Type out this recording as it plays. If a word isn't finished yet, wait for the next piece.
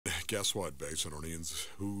guess what, Basinonians?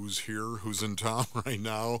 Who's here? Who's in town right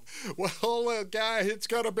now? Well, guy, it's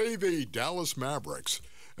got to be the Dallas Mavericks,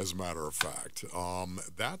 as a matter of fact.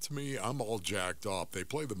 That, to me, I'm all jacked up. They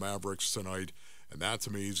play the Mavericks tonight, and that,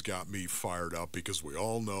 to me, has got me fired up because we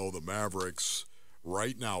all know the Mavericks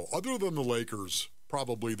right now, other than the Lakers,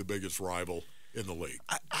 probably the biggest rival in the league.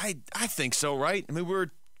 I think so, right? I mean, we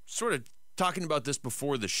were sort of talking about this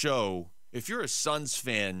before the show. If you're a Suns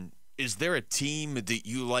fan, is there a team that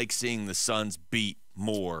you like seeing the Suns beat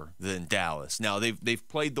more than Dallas? Now, they've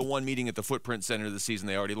played the one meeting at the Footprint Center this season.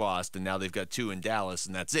 They already lost, and now they've got two in Dallas,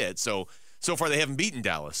 and that's it. So far they haven't beaten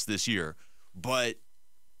Dallas this year. But,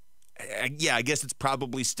 yeah, I guess it's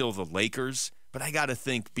probably still the Lakers. But I got to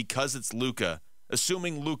think, because it's Luka,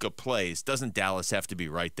 assuming Luka plays, doesn't Dallas have to be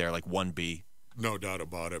right there, like 1B? No doubt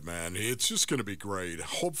about it, man. It's just going to be great.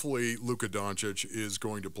 Hopefully, Luka Doncic is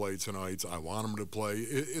going to play tonight. I want him to play.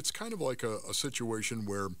 It's kind of like a situation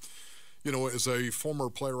where, you know, as a former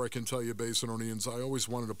player, I can tell you, Basinonians, I always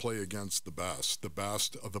wanted to play against the best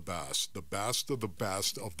of the best, the best of the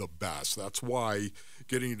best of the best. That's why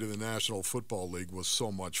getting into the National Football League was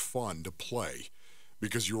so much fun to play,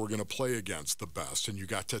 because you were going to play against the best, and you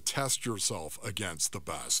got to test yourself against the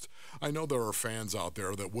best. I know there are fans out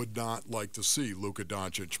there that would not like to see Luka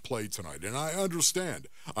Doncic play tonight, and I understand.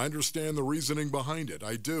 I understand the reasoning behind it.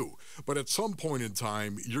 I do. But at some point in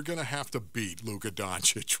time, you're going to have to beat Luka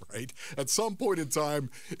Doncic, right? At some point in time,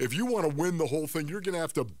 if you want to win the whole thing, you're going to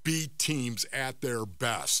have to beat teams at their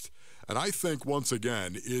best. And I think, once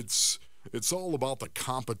again, it's all about the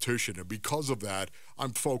competition, and because of that,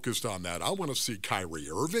 I'm focused on that. I want to see Kyrie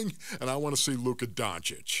Irving, and I want to see Luka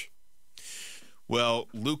Doncic. Well,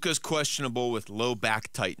 Luka's questionable with low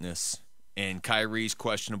back tightness, and Kyrie's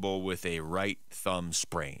questionable with a right thumb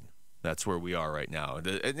sprain. That's where we are right now.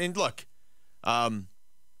 And look,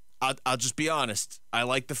 I'll just be honest. I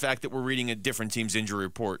like the fact that we're reading a different team's injury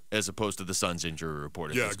report as opposed to the Suns' injury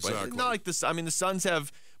report. Yeah, exactly. Not like this. I mean, the Suns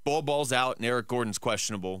have Ball's out, and Eric Gordon's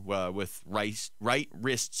questionable with right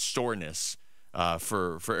wrist soreness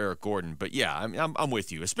for Eric Gordon. But yeah, I'm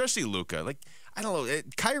with you, especially Luka. Like, I don't know,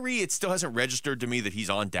 Kyrie. It still hasn't registered to me that he's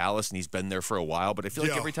on Dallas and he's been there for a while. But I feel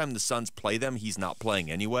like every time the Suns play them, he's not playing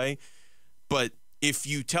anyway. But if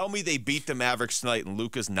you tell me they beat the Mavericks tonight and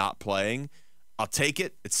Luka's not playing, I'll take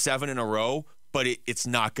it. It's 7 in a row, but it's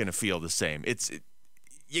not going to feel the same.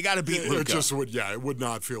 You got to beat Luka. It would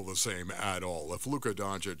not feel the same at all. If Luka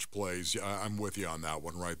Doncic plays, I'm with you on that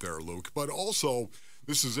one right there, Luke. But also,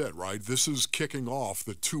 this is it, right? This is kicking off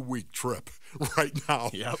the 2-week trip right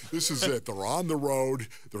now. Yep. This is it. They're on the road.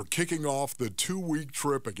 They're kicking off the 2-week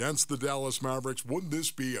trip against the Dallas Mavericks. Wouldn't this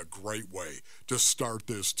be a great way to start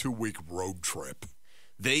this 2-week road trip?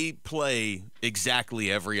 They play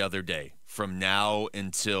exactly every other day from now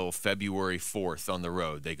until February 4th on the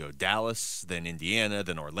road. They go Dallas, then Indiana,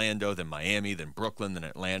 then Orlando, then Miami, then Brooklyn, then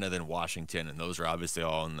Atlanta, then Washington, and those are obviously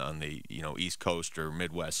all on the East Coast or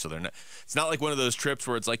Midwest. So it's not like one of those trips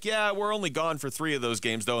where it's like, yeah, we're only gone for 3 of those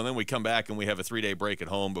games though, and then we come back and we have a 3-day break at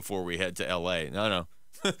home before we head to LA. No.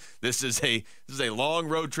 This is a long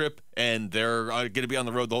road trip, and they're going to be on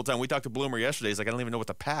the road the whole time. We talked to Bloomer yesterday. He's like, I don't even know what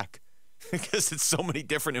to pack. Because it's so many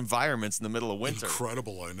different environments in the middle of winter.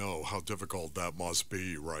 Incredible, I know how difficult that must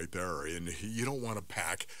be right there. And you don't want to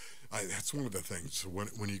pack. That's one of the things.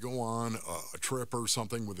 When you go on a trip or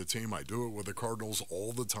something with a team, I do it with the Cardinals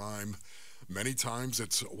all the time. Many times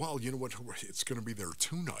it's, you know what, it's going to be there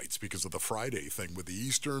 2 nights because of the Friday thing with the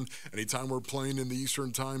Eastern. Anytime we're playing in the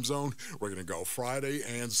Eastern time zone, we're going to go Friday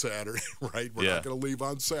and Saturday, right? We're not going to leave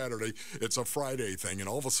on Saturday. It's a Friday thing. And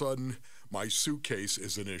all of a sudden, my suitcase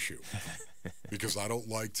is an issue because I don't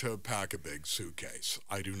like to pack a big suitcase.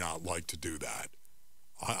 I do not like to do that.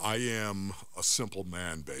 I am a simple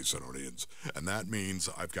man, Basinonians, and that means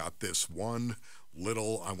I've got this one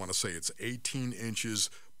little, I want to say it's 18 inches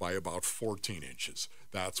by about 14 inches.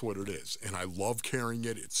 That's what it is. And I love carrying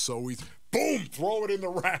it. It's so easy. Boom! Throw it in the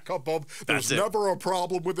rack above. There's never a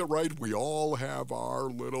problem with it, right? We all have our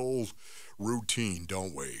little routine,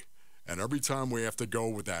 don't we? And every time we have to go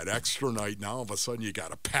with that extra night, now all of a sudden you got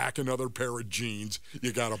to pack another pair of jeans.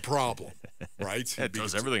 You got a problem, right? It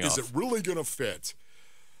throws everything off. Is it really going to fit?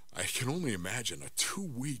 I can only imagine a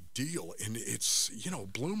 2-week deal. And it's,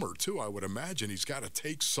 Bloomer, too. I would imagine he's got to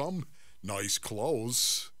take some nice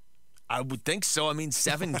clothes. I would think so. I mean,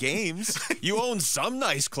 7 games. You own some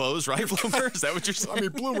nice clothes, right, Bloomer? Is that what you're saying? I mean,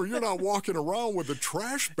 Bloomer, you're not walking around with a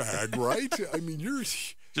trash bag, right? I mean, you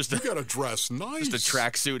got to dress nice. Just a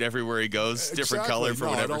tracksuit everywhere he goes, different color for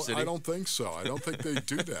whatever city. I don't think so. I don't think they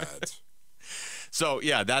do that. So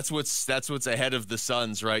yeah, that's what's ahead of the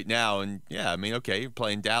Suns right now. And yeah, I mean, okay, you're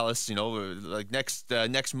playing Dallas. You know, like next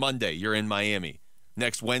Monday you're in Miami.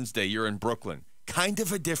 Next Wednesday you're in Brooklyn. Kind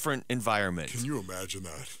of a different environment. Can you imagine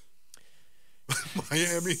that?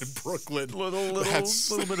 Miami and Brooklyn.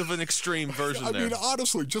 Little bit of an extreme version there. I mean,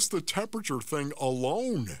 honestly, just the temperature thing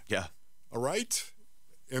alone. Yeah. All right?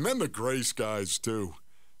 And then the gray skies, too.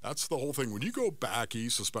 That's the whole thing. When you go back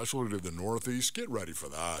east, especially to the northeast, get ready for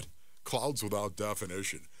that. Clouds without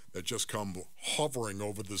definition that just come hovering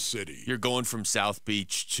over the city. You're going from South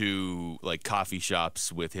Beach to, like, coffee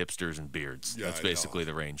shops with hipsters and beards. Yeah, that's basically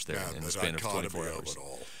the range there in the span of 24 hours.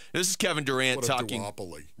 This is Kevin Durant talking.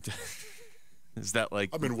 Duopoly. Is that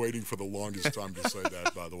like... I've been waiting for the longest time to say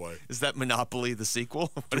that, by the way. Is that Monopoly, the sequel?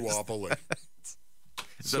 Duopoly.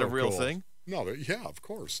 Is that a real thing? No, yeah, of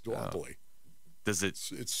course, duopoly. Does it?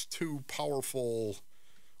 It's two powerful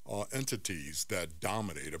entities that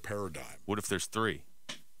dominate a paradigm. What if there's three?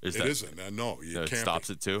 It isn't. No, you can't. It stops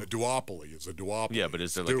at two. A duopoly is a duopoly. Yeah, but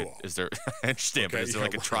is there like is there? I understand, but is there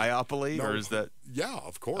like a triopoly or is that? Yeah,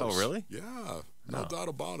 of course. Oh, really? Yeah, no doubt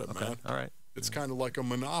about it, man. All right. It's kind of like a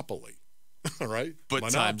monopoly, all right? But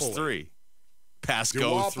Monopoly. times three. Pass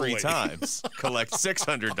go 3 times. Collect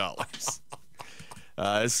 $600.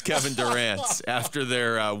 This is Kevin Durant after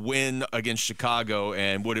their win against Chicago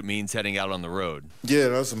and what it means heading out on the road. Yeah,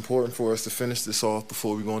 that's important for us to finish this off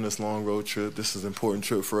before we go on this long road trip. This is an important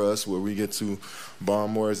trip for us where we get to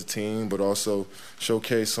bond more as a team, but also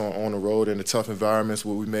showcase on the road in the tough environments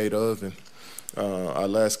what we made of. And our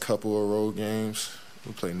last couple of road games,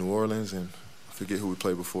 we played New Orleans, and I forget who we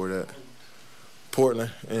played before that.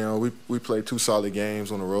 Portland. You know, we played 2 solid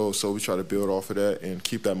games on the road, so we try to build off of that and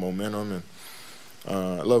keep that momentum. And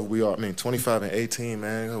I love we are. I mean, 25-18,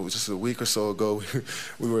 man. It was just a week or so ago.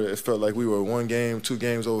 It felt like we were 2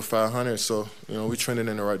 games over 500. So we trending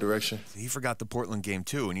in the right direction. He forgot the Portland game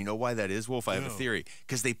too, and you know why that is, Wolf? I have a theory.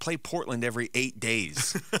 Because they play Portland every 8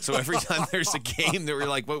 days. So every time there's a game, they were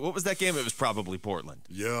like, "What was that game?" It was probably Portland.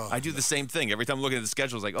 Yeah. I do the same thing every time I'm looking at the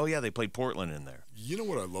schedule. It's like, oh yeah, they played Portland in there. You know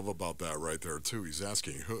what I love about that right there too? He's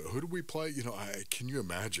asking, who do we play? Can you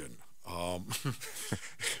imagine?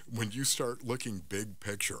 When you start looking big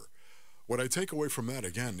picture, what I take away from that,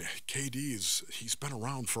 again, he's been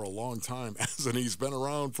around for a long time, he's been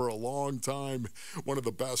around for a long time, one of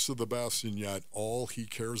the best of the best, and yet all he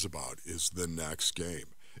cares about is the next game.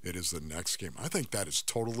 It is the next game. I think that is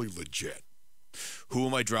totally legit. Who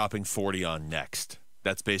am I dropping 40 on next?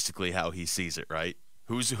 That's basically how he sees it, right?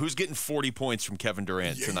 Who's getting 40 points from Kevin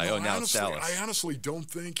Durant tonight? Now it's Dallas. I honestly don't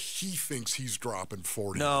think he thinks he's dropping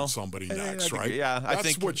 40 on somebody next, right? Yeah, that's I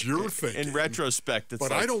think what you're thinking. In retrospect,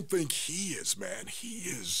 it's I don't think he is, man. He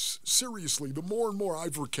is, seriously, the more and more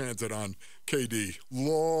I've recanted on KD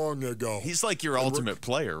long ago. He's like your ultimate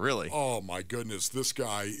player, really. Oh, my goodness. This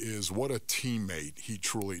guy is what a teammate he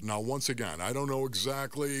truly. Now, once again, I don't know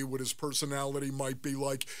exactly what his personality might be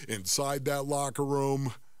like inside that locker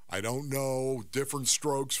room. I don't know. Different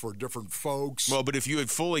strokes for different folks. Well, but if you had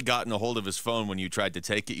fully gotten a hold of his phone when you tried to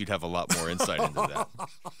take it, you'd have a lot more insight into that.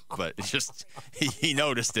 But it's just, he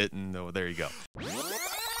noticed it, and there you go.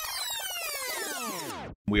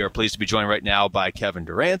 We are pleased to be joined right now by Kevin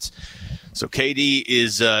Durant. So KD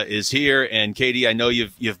is here, and KD, I know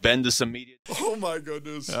you've been to some media. Oh my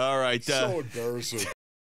goodness! All right, so embarrassing.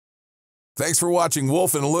 Thanks for watching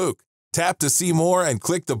Wolf and Luke. Tap to see more and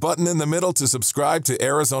click the button in the middle to subscribe to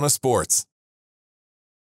Arizona Sports.